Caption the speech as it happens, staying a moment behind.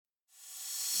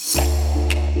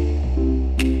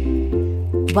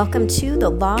Welcome to the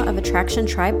Law of Attraction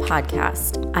Tribe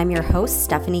podcast. I'm your host,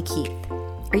 Stephanie Keith.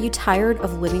 Are you tired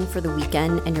of living for the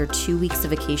weekend and your 2 weeks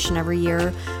of vacation every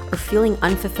year, or feeling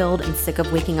unfulfilled and sick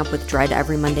of waking up with dread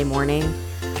every Monday morning?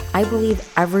 I believe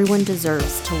everyone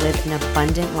deserves to live an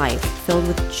abundant life filled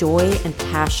with joy and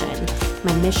passion.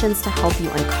 My mission is to help you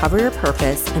uncover your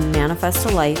purpose and manifest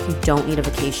a life you don't need a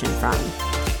vacation from.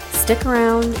 Stick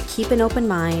around, keep an open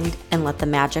mind, and let the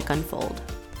magic unfold.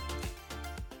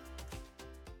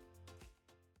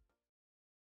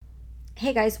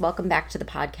 Hey guys, welcome back to the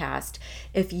podcast.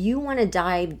 If you want to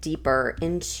dive deeper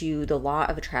into the law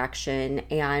of attraction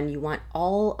and you want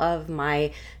all of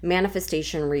my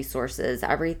manifestation resources,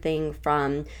 everything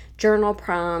from journal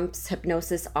prompts,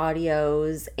 hypnosis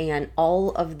audios, and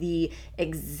all of the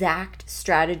exact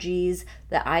strategies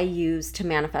that I use to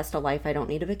manifest a life I don't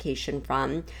need a vacation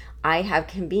from, I have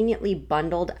conveniently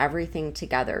bundled everything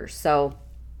together. So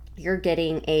you're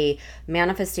getting a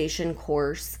manifestation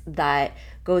course that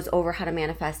goes over how to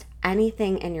manifest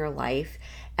anything in your life.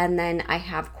 And then I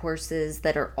have courses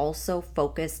that are also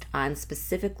focused on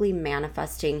specifically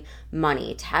manifesting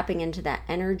money, tapping into that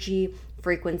energy,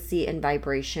 frequency, and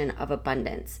vibration of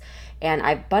abundance. And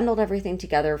I've bundled everything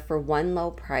together for one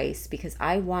low price because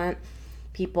I want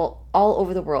people all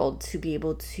over the world to be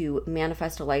able to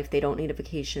manifest a life they don't need a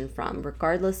vacation from,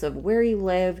 regardless of where you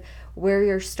live, where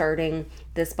you're starting.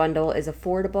 This bundle is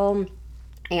affordable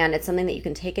and it's something that you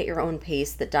can take at your own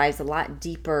pace that dives a lot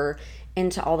deeper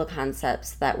into all the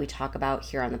concepts that we talk about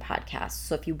here on the podcast.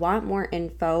 So if you want more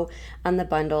info on the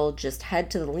bundle, just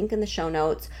head to the link in the show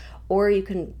notes, or you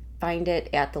can find it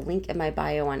at the link in my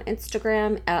bio on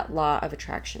Instagram at Law of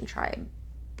Attraction Tribe.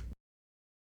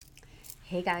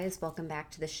 Hey guys, welcome back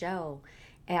to the show.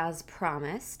 As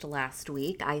promised last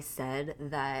week, I said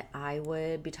that I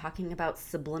would be talking about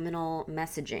subliminal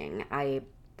messaging. I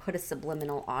put a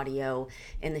subliminal audio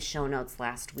in the show notes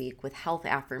last week with health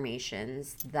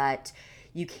affirmations that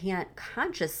you can't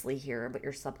consciously hear, but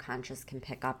your subconscious can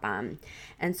pick up on.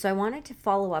 And so I wanted to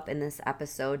follow up in this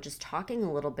episode just talking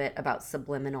a little bit about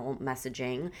subliminal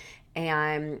messaging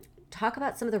and talk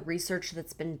about some of the research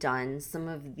that's been done, some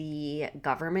of the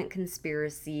government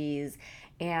conspiracies,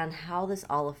 and how this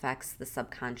all affects the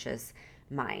subconscious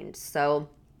mind. So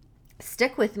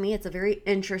stick with me. It's a very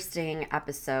interesting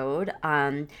episode,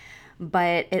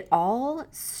 but it all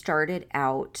started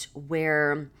out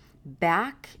where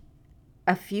back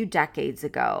a few decades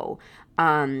ago,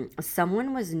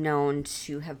 someone was known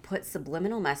to have put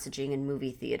subliminal messaging in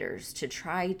movie theaters to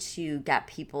try to get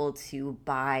people to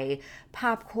buy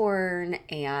popcorn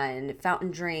and fountain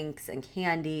drinks and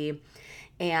candy.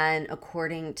 And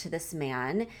according to this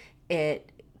man,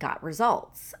 it got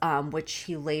results, which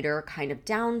he later kind of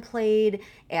downplayed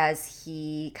as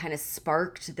he kind of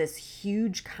sparked this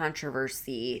huge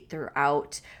controversy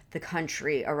throughout the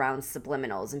country around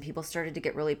subliminals. And people started to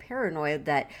get really paranoid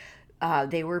that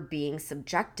they were being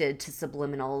subjected to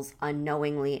subliminals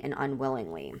unknowingly and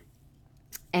unwillingly.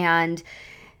 And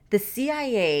the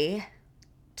CIA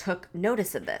took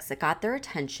notice of this. It got their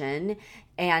attention.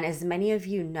 And as many of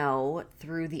you know,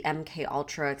 through the MK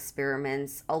Ultra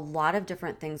experiments, a lot of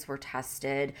different things were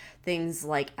tested. Things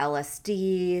like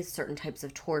LSD, certain types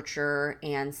of torture,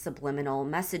 and subliminal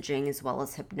messaging, as well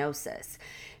as hypnosis.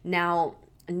 Now,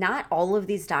 not all of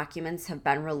these documents have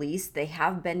been released. They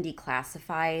have been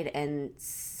declassified, and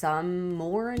some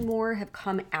more and more have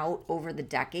come out over the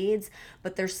decades,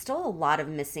 but there's still a lot of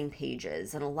missing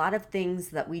pages and a lot of things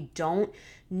that we don't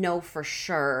know for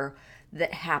sure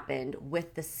that happened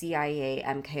with the CIA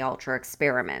MK Ultra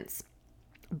experiments.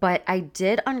 But I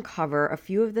did uncover a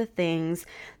few of the things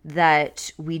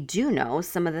that we do know,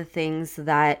 some of the things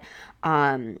that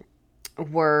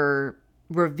were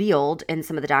revealed in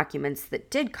some of the documents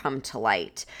that did come to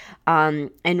light.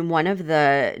 And one of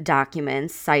the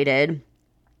documents cited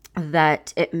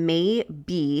that it may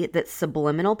be that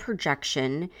subliminal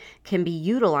projection can be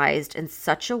utilized in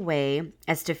such a way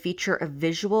as to feature a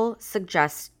visual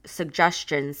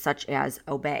suggestion such as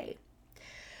obey.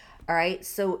 All right,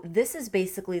 so this is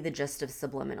basically the gist of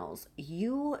subliminals.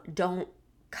 You don't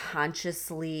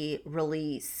consciously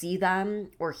really see them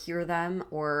or hear them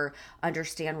or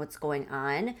understand what's going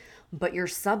on, but your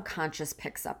subconscious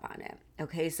picks up on it.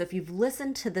 Okay, so if you've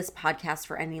listened to this podcast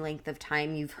for any length of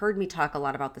time, you've heard me talk a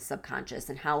lot about the subconscious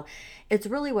and how it's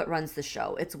really what runs the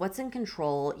show. It's what's in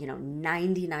control,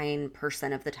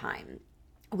 99% of the time.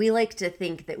 We like to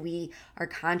think that we are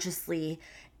consciously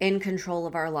in control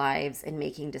of our lives and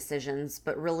making decisions,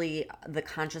 but really the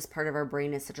conscious part of our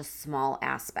brain is such a small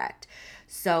aspect.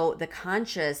 So the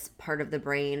conscious part of the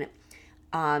brain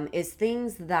is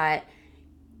things that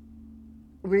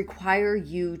require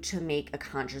you to make a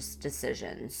conscious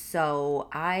decision. So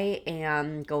I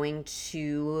am going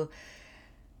to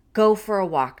go for a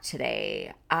walk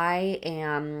today. I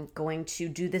am going to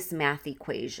do this math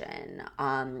equation.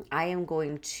 I am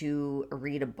going to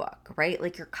read a book, right?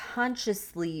 Like you're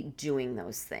consciously doing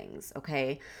those things,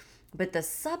 okay? But the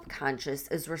subconscious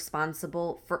is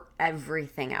responsible for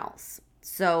everything else.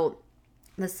 So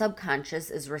the subconscious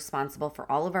is responsible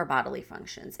for all of our bodily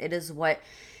functions. It is what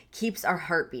keeps our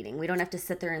heart beating. We don't have to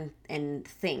sit there and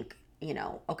think,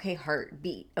 okay, heart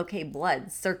beat, okay,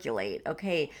 blood circulate,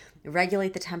 okay,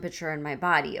 regulate the temperature in my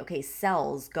body, okay,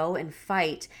 cells go and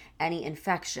fight any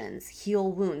infections,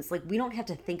 heal wounds. Like we don't have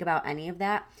to think about any of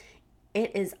that.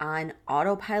 It is on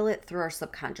autopilot through our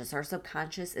subconscious. Our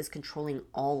subconscious is controlling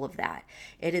all of that.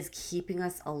 It is keeping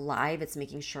us alive. It's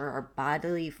making sure our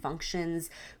bodily functions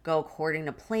go according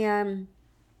to plan.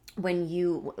 When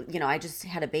I just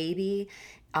had a baby,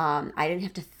 I didn't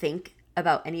have to think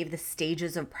about any of the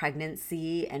stages of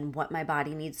pregnancy and what my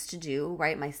body needs to do,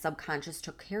 right? My subconscious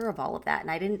took care of all of that.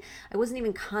 And I wasn't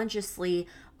even consciously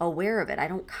aware of it. I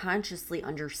don't consciously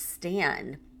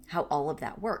understand how all of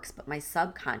that works, but my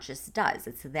subconscious does.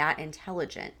 It's that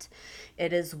intelligent.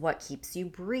 It is what keeps you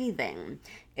breathing.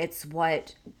 It's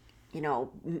what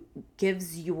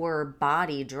gives your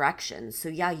body direction. So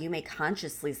yeah, you may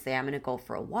consciously say, I'm going to go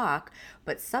for a walk,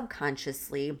 but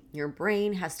subconsciously, your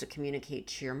brain has to communicate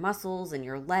to your muscles and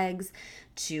your legs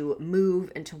to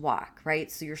move and to walk, right?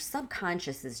 So your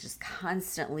subconscious is just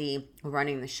constantly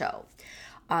running the show.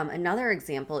 Another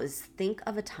example is think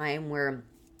of a time where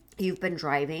you've been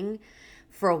driving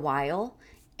for a while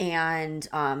and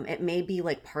it may be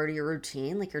like part of your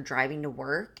routine, like you're driving to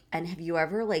work. And have you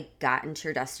ever like gotten to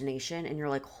your destination and you're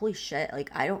like, holy shit, like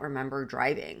I don't remember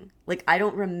driving. Like I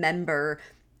don't remember,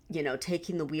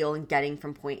 taking the wheel and getting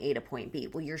from point A to point B.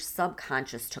 Well, your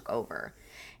subconscious took over.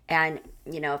 And,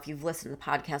 if you've listened to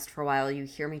the podcast for a while, you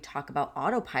hear me talk about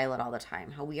autopilot all the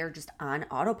time, how we are just on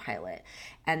autopilot.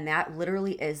 And that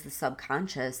literally is the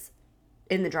subconscious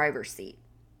in the driver's seat,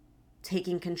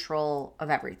 taking control of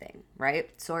everything, right?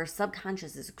 So our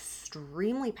subconscious is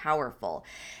extremely powerful.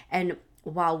 And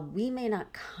while we may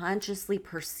not consciously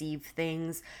perceive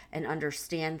things and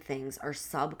understand things, our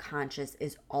subconscious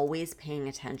is always paying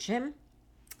attention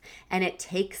and it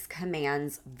takes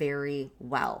commands very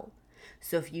well.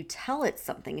 So if you tell it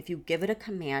something, if you give it a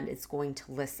command, it's going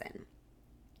to listen.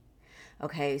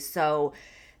 Okay, so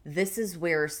this is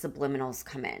where subliminals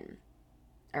come in.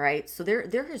 All right. So there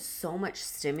is so much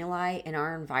stimuli in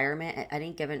our environment at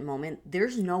any given moment.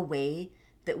 There's no way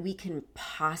that we can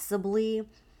possibly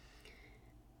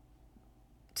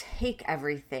take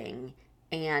everything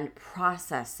and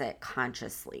process it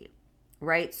consciously,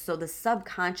 right? So the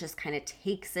subconscious kind of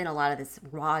takes in a lot of this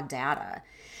raw data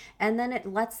and then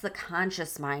it lets the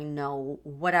conscious mind know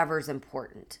whatever's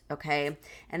important, okay?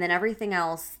 And then everything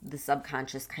else the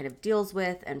subconscious kind of deals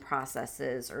with and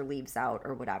processes or leaves out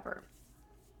or whatever.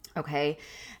 Okay.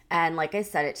 And like I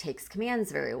said, it takes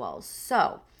commands very well.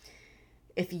 So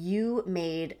if you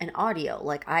made an audio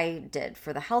like I did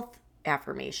for the health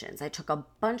affirmations, I took a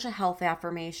bunch of health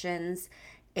affirmations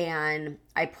and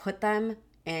I put them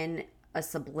in a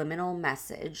subliminal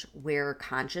message where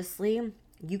consciously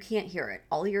you can't hear it.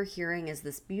 All you're hearing is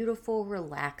this beautiful,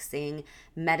 relaxing,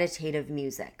 meditative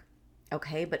music.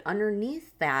 Okay. But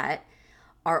underneath that,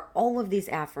 are all of these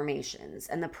affirmations.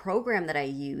 And the program that I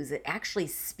use, it actually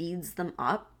speeds them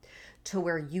up to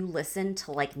where you listen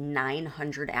to like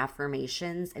 900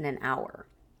 affirmations in an hour.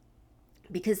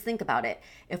 Because think about it.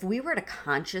 If we were to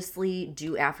consciously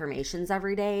do affirmations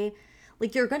every day,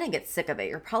 like you're going to get sick of it.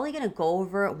 You're probably going to go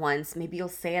over it once. Maybe you'll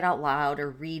say it out loud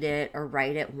or read it or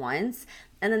write it once.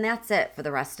 And then that's it for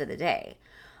the rest of the day.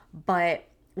 But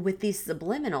with these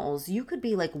subliminals, you could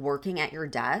be like working at your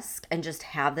desk and just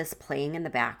have this playing in the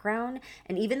background.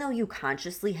 And even though you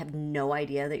consciously have no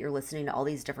idea that you're listening to all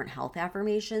these different health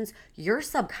affirmations, your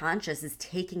subconscious is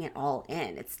taking it all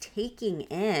in. It's taking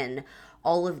in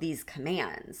all of these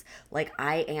commands like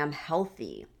I am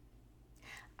healthy.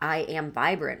 I am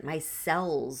vibrant. My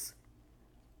cells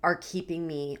are keeping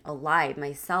me alive.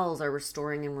 My cells are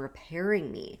restoring and repairing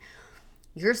me.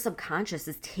 Your subconscious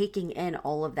is taking in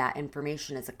all of that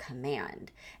information as a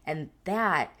command. And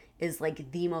that is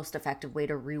like the most effective way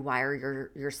to rewire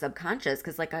your subconscious.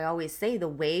 Because like I always say, the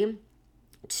way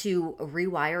to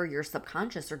rewire your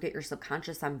subconscious or get your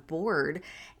subconscious on board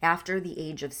after the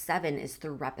age of 7 is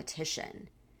through repetition.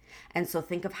 And so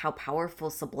think of how powerful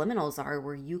subliminals are,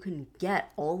 where you can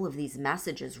get all of these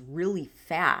messages really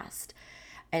fast.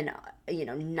 And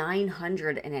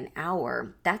 900 in an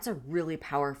hour, that's a really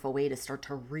powerful way to start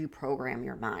to reprogram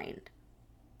your mind.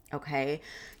 Okay.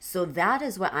 So that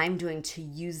is what I'm doing to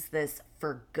use this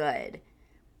for good.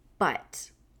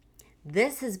 But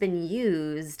this has been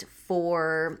used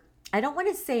for, I don't want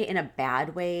to say in a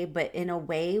bad way, but in a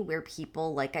way where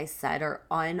people, like I said, are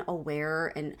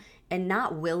unaware and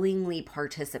not willingly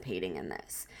participating in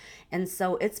this. And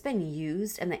so it's been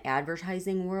used in the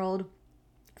advertising world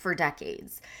for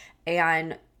decades.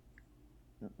 And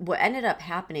what ended up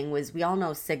happening was, we all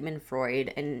know Sigmund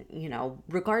Freud, and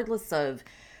regardless of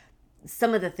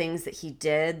some of the things that he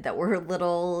did that were a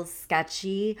little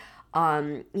sketchy,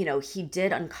 he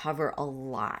did uncover a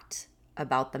lot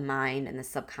about the mind and the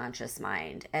subconscious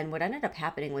mind. And what ended up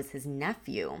happening was, his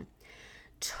nephew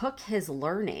took his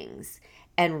learnings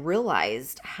and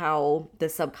realized how the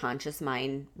subconscious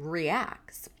mind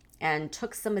reacts, and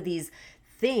took some of these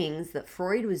things that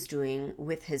Freud was doing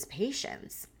with his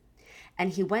patients.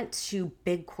 And he went to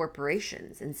big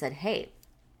corporations and said, hey,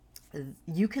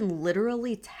 you can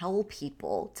literally tell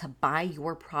people to buy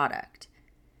your product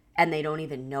and they don't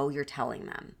even know you're telling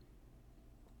them.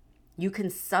 You can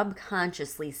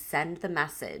subconsciously send the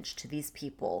message to these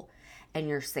people and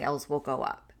your sales will go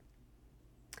up.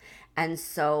 And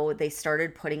so they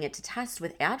started putting it to test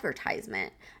with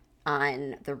advertisement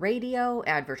on the radio,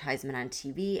 advertisement on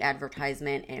TV,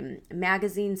 advertisement in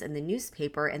magazines and the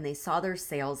newspaper, and they saw their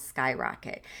sales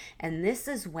skyrocket. And this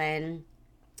is when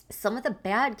some of the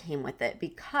bad came with it,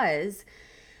 because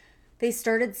they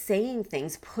started saying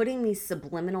things, putting these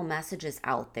subliminal messages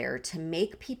out there to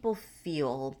make people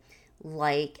feel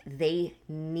like they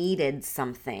needed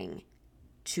something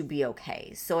to be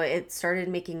okay. So it started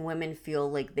making women feel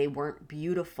like they weren't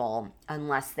beautiful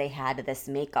unless they had this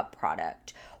makeup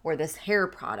product or this hair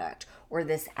product or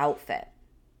this outfit.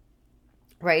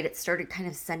 Right? It started kind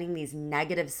of sending these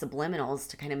negative subliminals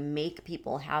to kind of make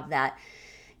people have that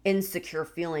insecure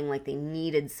feeling like they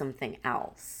needed something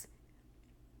else.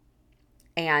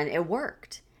 And it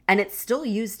worked. And it's still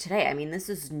used today. I mean, this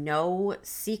is no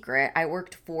secret. I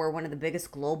worked for one of the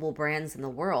biggest global brands in the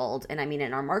world. And I mean,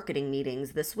 in our marketing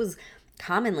meetings, this was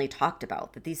commonly talked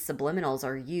about, that these subliminals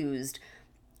are used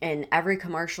in every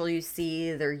commercial you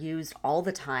see. They're used all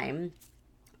the time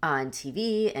on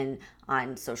TV and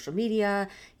on social media,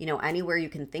 anywhere you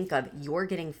can think of, you're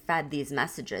getting fed these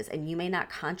messages, and you may not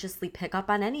consciously pick up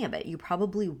on any of it. You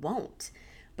probably won't,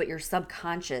 but your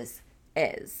subconscious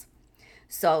is.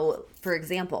 So, for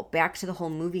example, back to the whole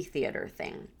movie theater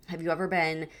thing. Have you ever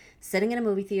been sitting in a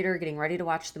movie theater getting ready to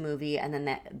watch the movie, and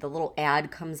then the little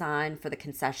ad comes on for the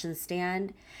concession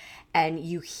stand, and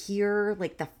you hear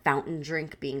like the fountain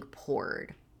drink being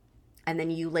poured, and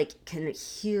then you like can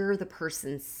hear the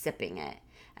person sipping it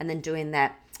and then doing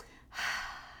that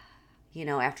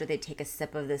after they take a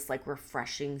sip of this like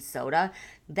refreshing soda?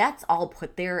 That's all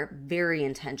put there very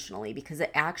intentionally, because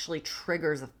it actually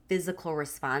triggers a physical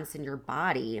response in your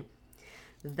body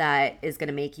that is going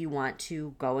to make you want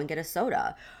to go and get a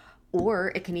soda.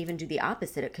 Or it can even do the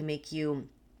opposite. It can make you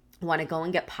want to go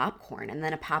and get popcorn, and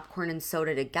then a popcorn and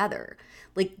soda together.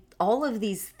 Like, all of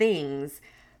these things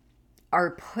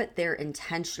are put there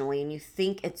intentionally, and you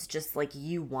think it's just like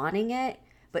you wanting it,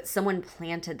 but someone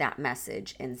planted that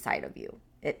message inside of you.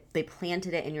 They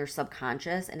planted it in your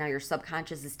subconscious, and now your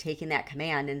subconscious is taking that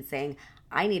command and saying,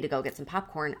 I need to go get some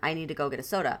popcorn. I need to go get a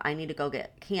soda. I need to go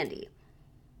get candy.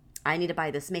 I need to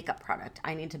buy this makeup product.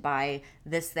 I need to buy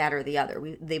this, that, or the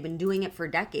other. They've been doing it for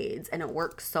decades, and it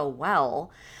works so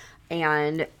well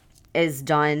and is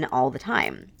done all the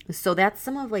time. So that's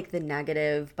some of like the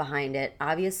negative behind it.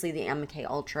 Obviously, the MK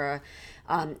Ultra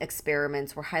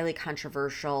experiments were highly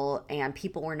controversial, and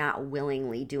people were not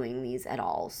willingly doing these at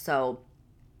all. So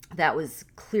that was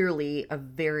clearly a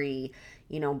very,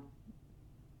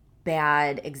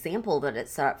 bad example that it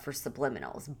set up for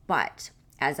subliminals. But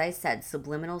as I said,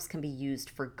 subliminals can be used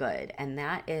for good. And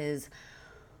that is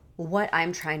what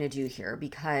I'm trying to do here,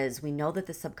 because we know that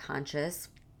the subconscious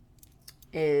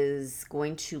is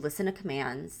going to listen to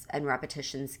commands, and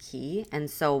repetition's key. And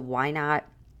so why not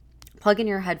plug in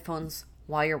your headphones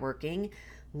while you're working,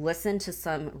 listen to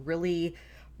some really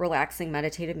relaxing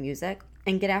meditative music,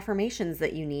 and get affirmations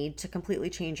that you need to completely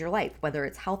change your life, whether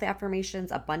it's health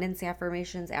affirmations, abundance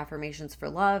affirmations, affirmations for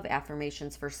love,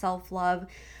 affirmations for self-love.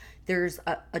 There's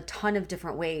a ton of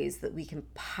different ways that we can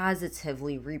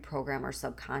positively reprogram our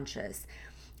subconscious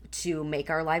to make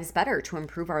our lives better, to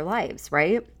improve our lives,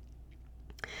 right?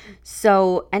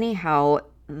 So anyhow,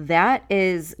 that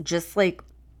is just like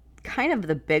kind of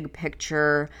the big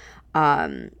picture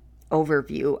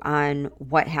overview on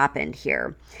what happened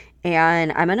here.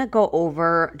 And I'm going to go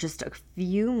over just a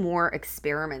few more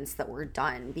experiments that were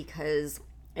done, because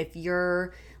if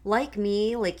you're like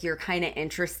me, like you're kind of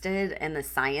interested in the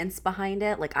science behind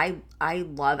it. Like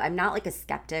I'm not like a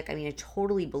skeptic. I mean, I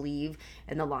totally believe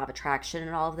in the law of attraction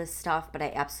and all of this stuff, but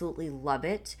I absolutely love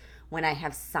it when I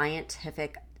have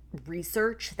scientific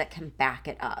research that can back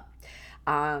it up.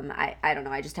 I don't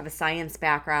know. I just have a science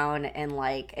background and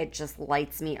like it just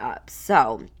lights me up.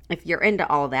 So if you're into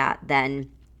all that,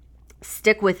 then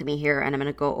stick with me here and I'm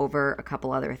going to go over a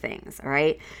couple other things. All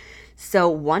right. So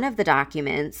one of the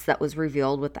documents that was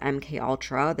revealed with the MK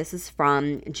Ultra, this is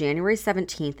from January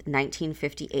 17th,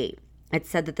 1958. It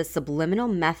said that the subliminal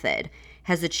method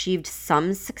has achieved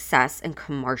some success in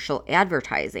commercial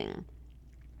advertising.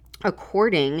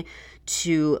 According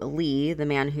to Lee, the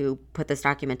man who put this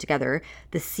document together,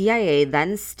 the CIA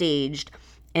then staged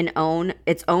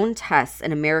its own tests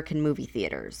in American movie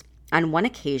theaters. On one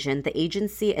occasion, the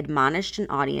agency admonished an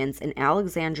audience in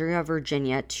Alexandria,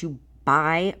 Virginia, to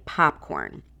buy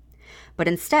popcorn. But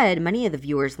instead, many of the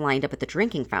viewers lined up at the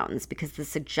drinking fountains because the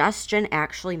suggestion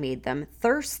actually made them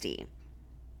thirsty.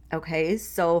 Okay,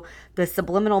 so the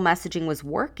subliminal messaging was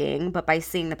working, but by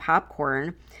seeing the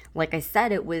popcorn, like I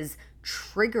said, it was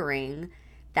triggering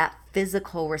that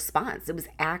physical response. It was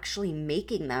actually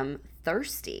making them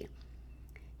thirsty,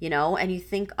 and you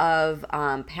think of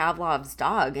Pavlov's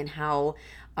dog and how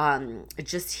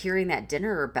just hearing that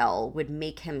dinner bell would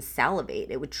make him salivate.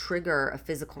 It would trigger a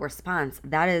physical response.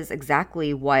 That is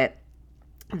exactly what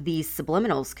these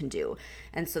subliminals can do.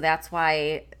 And so that's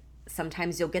why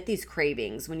sometimes you'll get these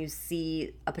cravings when you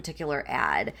see a particular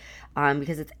ad,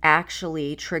 because it's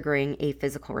actually triggering a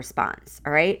physical response.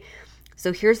 All right.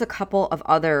 So here's a couple of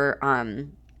other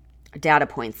data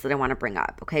points that I want to bring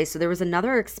up. Okay, so there was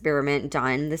another experiment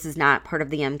done. This is not part of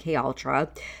the MK Ultra.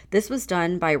 This was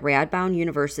done by Radboud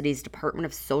University's Department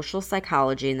of Social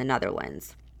Psychology in the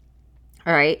Netherlands.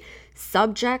 All right,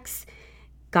 subjects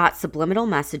got subliminal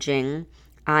messaging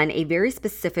on a very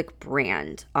specific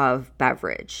brand of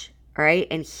beverage. All right,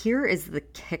 and here is the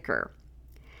kicker.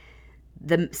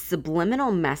 The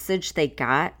subliminal message they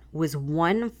got was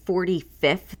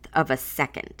 1/45th of a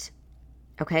second.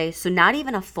 Okay, so not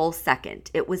even a full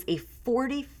second. It was a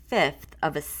 45th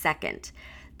of a second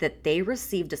that they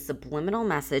received a subliminal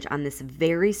message on this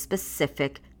very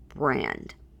specific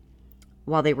brand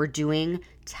while they were doing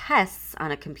tests on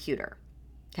a computer.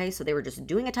 Okay, so they were just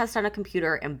doing a test on a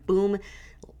computer and boom,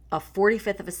 a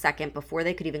 45th of a second before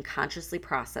they could even consciously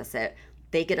process it,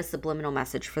 they get a subliminal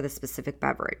message for the specific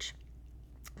beverage.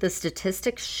 The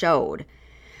statistics showed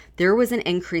there was an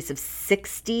increase of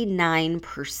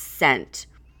 69%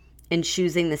 in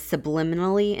choosing the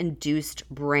subliminally induced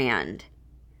brand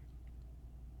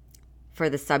for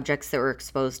the subjects that were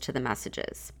exposed to the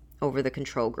messages over the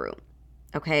control group.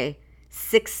 Okay,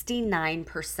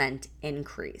 69%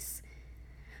 increase.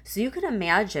 So you can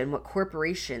imagine what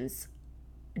corporations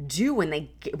do when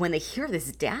they hear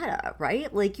this data,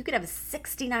 right? Like you could have a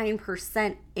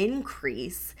 69%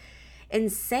 increase in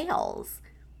sales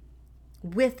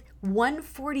with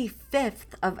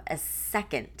 1/45th of a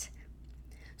second.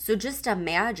 So just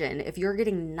imagine if you're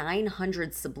getting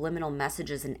 900 subliminal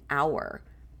messages an hour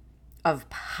of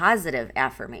positive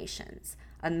affirmations.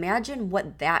 Imagine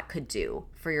what that could do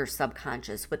for your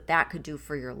subconscious, what that could do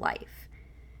for your life.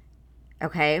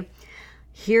 Okay,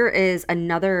 here is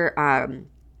another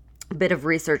bit of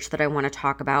research that I want to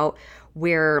talk about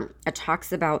where it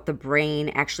talks about the brain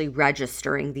actually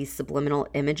registering these subliminal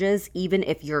images even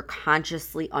if you're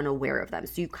consciously unaware of them.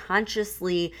 So you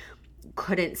consciously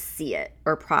couldn't see it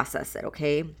or process it,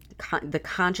 okay? The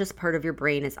conscious part of your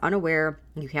brain is unaware,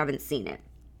 you haven't seen it,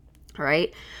 all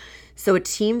right? So a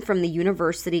team from the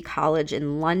University College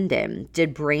in London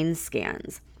did brain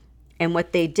scans. And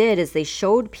what they did is they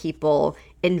showed people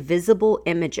invisible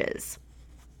images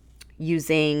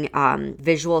using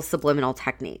visual subliminal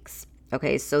techniques.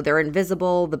 Okay, so they're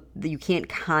invisible, you can't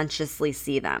consciously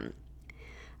see them,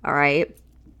 all right?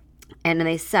 And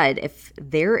they said if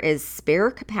there is spare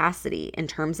capacity in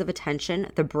terms of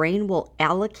attention, the brain will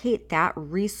allocate that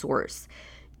resource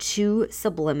to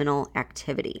subliminal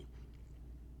activity.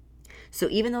 So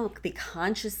even though they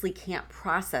consciously can't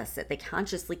process it, they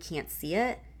consciously can't see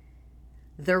it,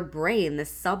 their brain, the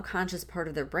subconscious part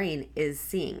of their brain, is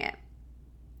seeing it.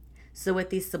 So with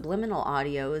these subliminal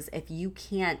audios, if you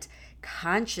can't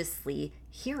consciously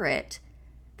hear it,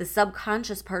 the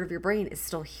subconscious part of your brain is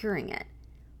still hearing it.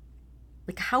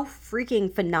 Like, how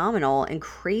freaking phenomenal and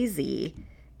crazy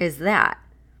is that?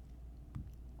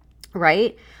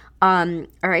 Right? All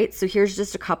right, so here's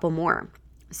just a couple more.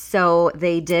 So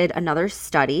they did another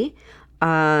study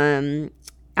on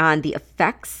the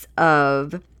effects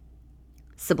of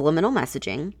subliminal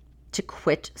messaging to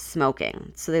quit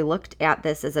smoking. So they looked at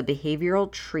this as a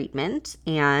behavioral treatment,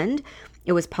 and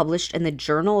it was published in the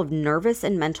Journal of Nervous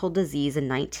and Mental Disease in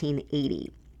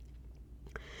 1980.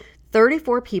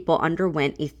 34 people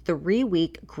underwent a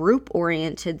 3-week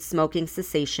group-oriented smoking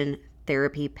cessation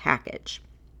therapy package.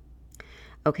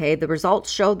 Okay, the results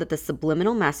showed that the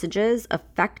subliminal messages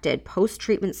affected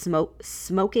post-treatment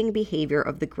smoking behavior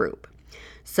of the group.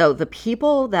 So the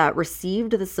people that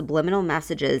received the subliminal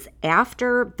messages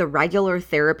after the regular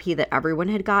therapy that everyone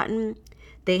had gotten,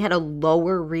 they had a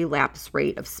lower relapse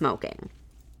rate of smoking.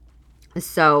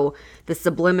 So the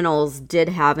subliminals did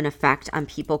have an effect on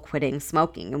people quitting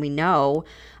smoking. And we know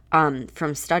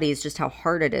from studies just how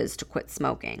hard it is to quit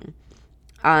smoking.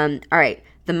 All right.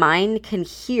 The mind can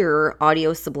hear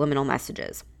audio subliminal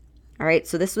messages. All right.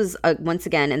 So this was, once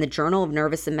again, in the Journal of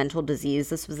Nervous and Mental Disease.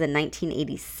 This was in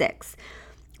 1986,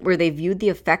 where they viewed the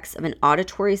effects of an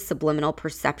auditory subliminal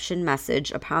perception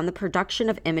message upon the production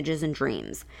of images and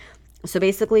dreams. So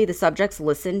basically, the subjects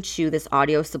listened to this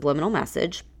audio subliminal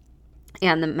message,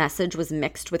 and the message was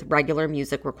mixed with regular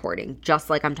music recording, just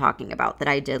like I'm talking about that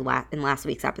I did in last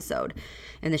week's episode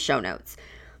in the show notes.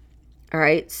 All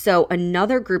right, so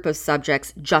another group of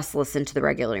subjects just listened to the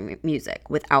regular music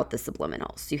without the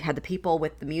subliminals. So you had the people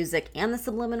with the music and the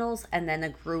subliminals, and then a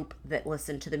group that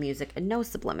listened to the music and no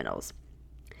subliminals.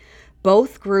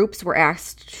 Both groups were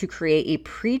asked to create a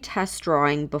pre-test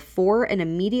drawing before and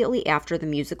immediately after the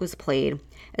music was played,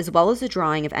 as well as a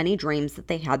drawing of any dreams that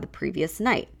they had the previous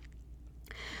night.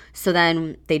 So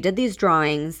then they did these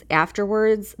drawings.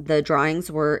 Afterwards, the drawings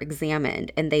were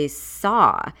examined, and they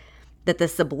saw that the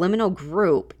subliminal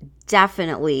group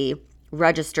definitely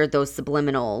registered those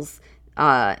subliminals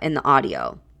in the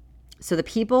audio. So the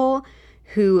people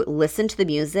who listened to the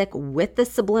music with the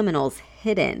subliminals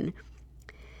hidden,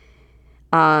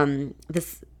 the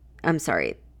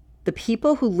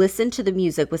people who listened to the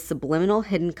music with subliminal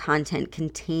hidden content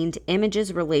contained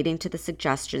images relating to the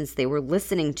suggestions they were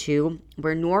listening to,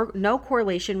 where no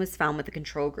correlation was found with the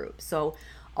control group. So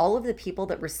all of the people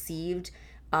that received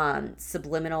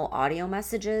subliminal audio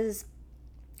messages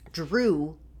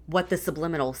drew what the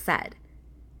subliminal said.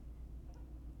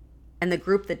 And the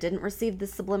group that didn't receive the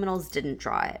subliminals didn't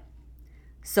draw it.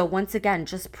 So once again,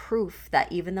 just proof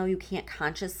that even though you can't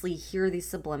consciously hear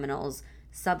these subliminals,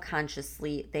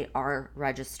 subconsciously they are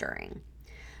registering.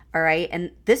 All right.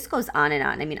 And this goes on and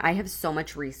on. I mean, I have so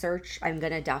much research. I'm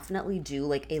going to definitely do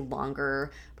like a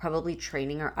longer, probably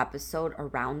training or episode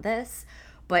around this.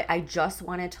 But I just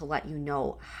wanted to let you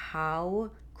know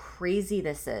how crazy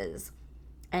this is,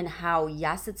 and how,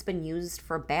 yes, it's been used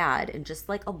for bad. And just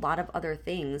like a lot of other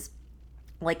things,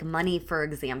 like money, for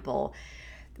example,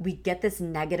 we get this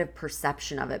negative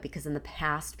perception of it because in the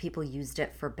past people used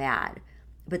it for bad.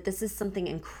 But this is something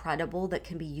incredible that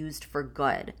can be used for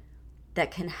good,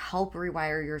 that can help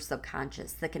rewire your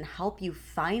subconscious, that can help you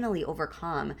finally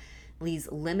overcome these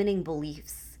limiting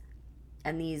beliefs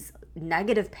and these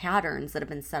negative patterns that have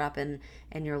been set up in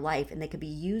your life. And they can be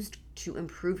used to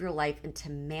improve your life and to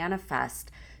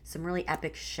manifest some really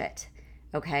epic shit.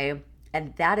 Okay.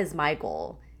 And that is my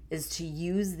goal, is to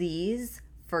use these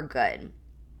for good.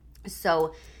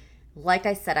 So like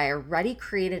I said, I already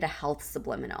created a health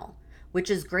subliminal,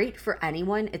 which is great for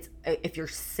anyone. It's if you're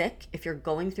sick, if you're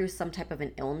going through some type of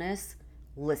an illness,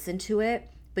 listen to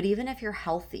it. But even if you're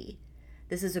healthy,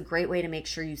 this is a great way to make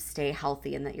sure you stay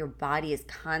healthy and that your body is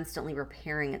constantly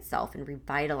repairing itself and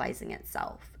revitalizing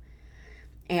itself.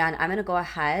 And I'm going to go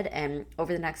ahead and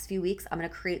over the next few weeks, I'm going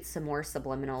to create some more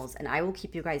subliminals, and I will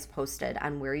keep you guys posted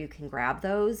on where you can grab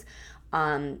those.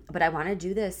 But I want to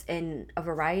do this in a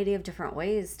variety of different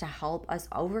ways to help us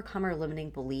overcome our limiting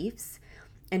beliefs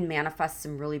and manifest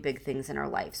some really big things in our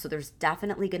life. So there's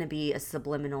definitely going to be a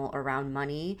subliminal around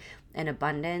money and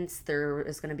abundance. There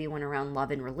is going to be one around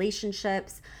love and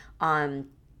relationships.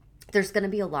 There's going to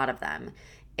be a lot of them.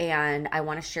 And I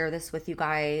want to share this with you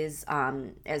guys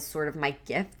as sort of my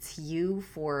gift to you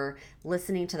for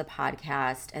listening to the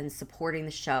podcast and supporting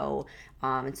the show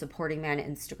and supporting me on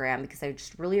Instagram, because I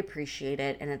just really appreciate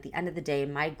it. And at the end of the day,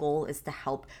 my goal is to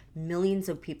help millions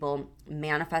of people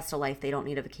manifest a life they don't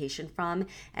need a vacation from.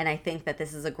 And I think that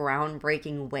this is a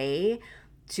groundbreaking way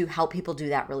to help people do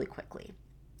that really quickly.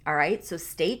 All right, so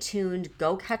stay tuned.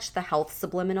 Go catch the health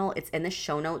subliminal. It's in the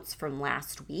show notes from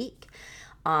last week.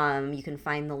 You can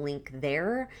find the link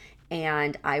there,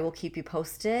 and I will keep you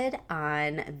posted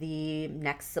on the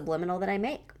next subliminal that I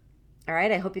make. All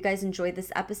right, I hope you guys enjoyed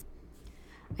this episode.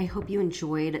 I hope you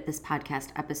enjoyed this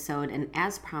podcast episode, and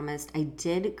as promised, I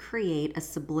did create a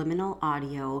subliminal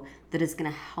audio that is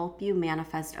going to help you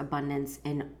manifest abundance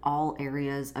in all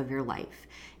areas of your life.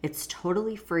 It's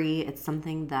totally free. It's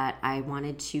something that I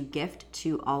wanted to gift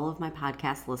to all of my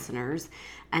podcast listeners,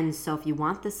 and so if you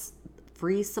want this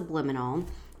free subliminal,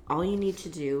 all you need to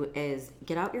do is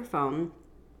get out your phone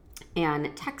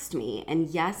and text me. And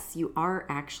yes, you are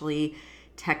actually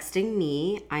texting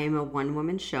me. I am a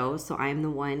one-woman show, so I am the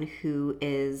one who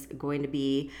is going to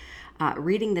be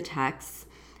reading the texts.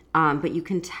 But you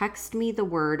can text me the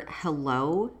word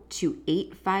hello to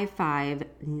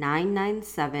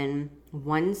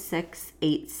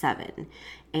 855-997-1687.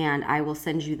 And I will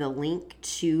send you the link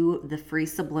to the free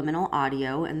subliminal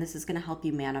audio. And this is going to help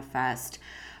you manifest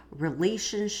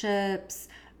relationships,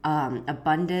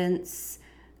 abundance,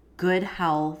 good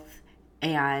health,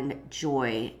 and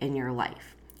joy in your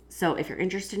life. So if you're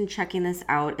interested in checking this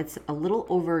out, it's a little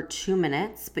over 2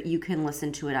 minutes, but you can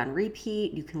listen to it on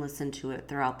repeat. You can listen to it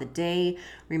throughout the day.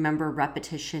 Remember,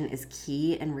 repetition is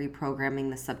key in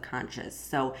reprogramming the subconscious.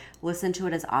 So listen to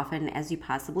it as often as you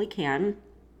possibly can.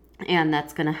 And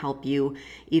that's going to help you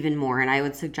even more. And I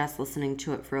would suggest listening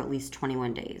to it for at least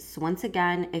 21 days. So once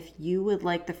again, if you would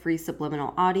like the free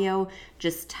subliminal audio,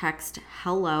 just text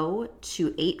hello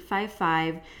to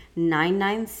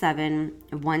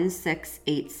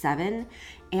 855-997-1687.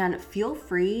 And feel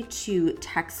free to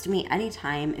text me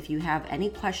anytime if you have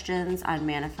any questions on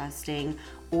manifesting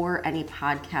or any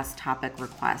podcast topic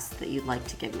requests that you'd like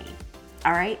to give me.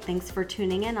 All right, thanks for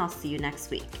tuning in. I'll see you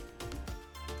next week.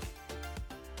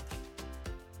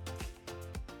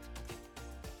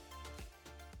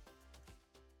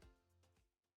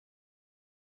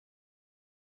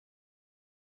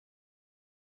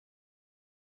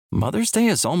 Mother's Day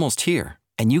is almost here,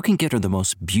 and you can get her the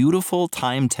most beautiful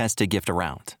time-tested gift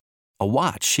around. A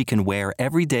watch she can wear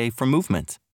every day from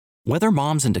Movement. Whether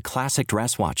mom's into classic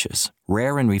dress watches,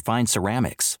 rare and refined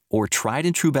ceramics, or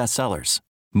tried-and-true bestsellers,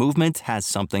 Movement has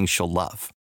something she'll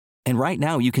love. And right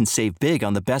now you can save big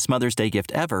on the best Mother's Day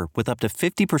gift ever with up to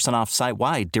 50% off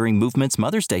site-wide during Movement's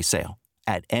Mother's Day sale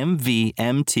at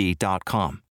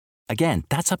mvmt.com. Again,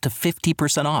 that's up to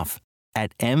 50% off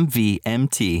at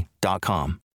mvmt.com.